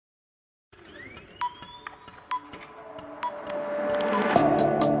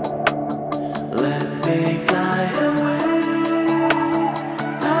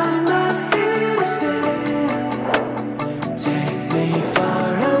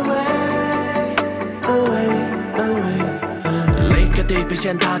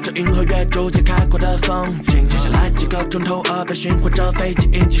线踏着银河月逐渐开阔的风景。接下来几个钟头耳边循环着飞机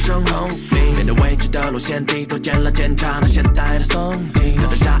引起声轰。面对未知的路线，地图见了检查那现代的松紧，等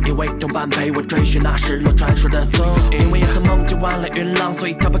着下一位同伴陪我追寻那失落传说的踪影。因为也曾梦见万里云浪，所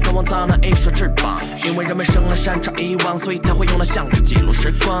以特别渴望造那一双翅膀。因为人们生来擅长遗忘，所以才会用来相纸记录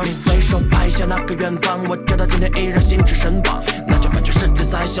时光。你随手拍下那个远方，我直到今天依然心驰神往。那就完全世界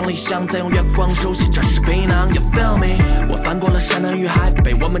在行李箱，再用月光熟悉这是皮囊。You feel me？ 我翻过了山南与海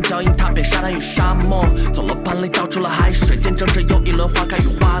北，我们脚印踏遍沙滩与沙漠，从罗盘里倒出了海水，见证着又一轮花开与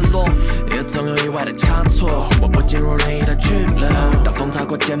花落。也总有意外的差错，我不进入任意的拘留。当风擦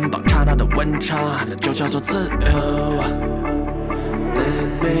过肩膀，刹那的温差，那就叫做自由。Let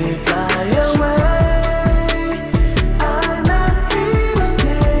me fly away。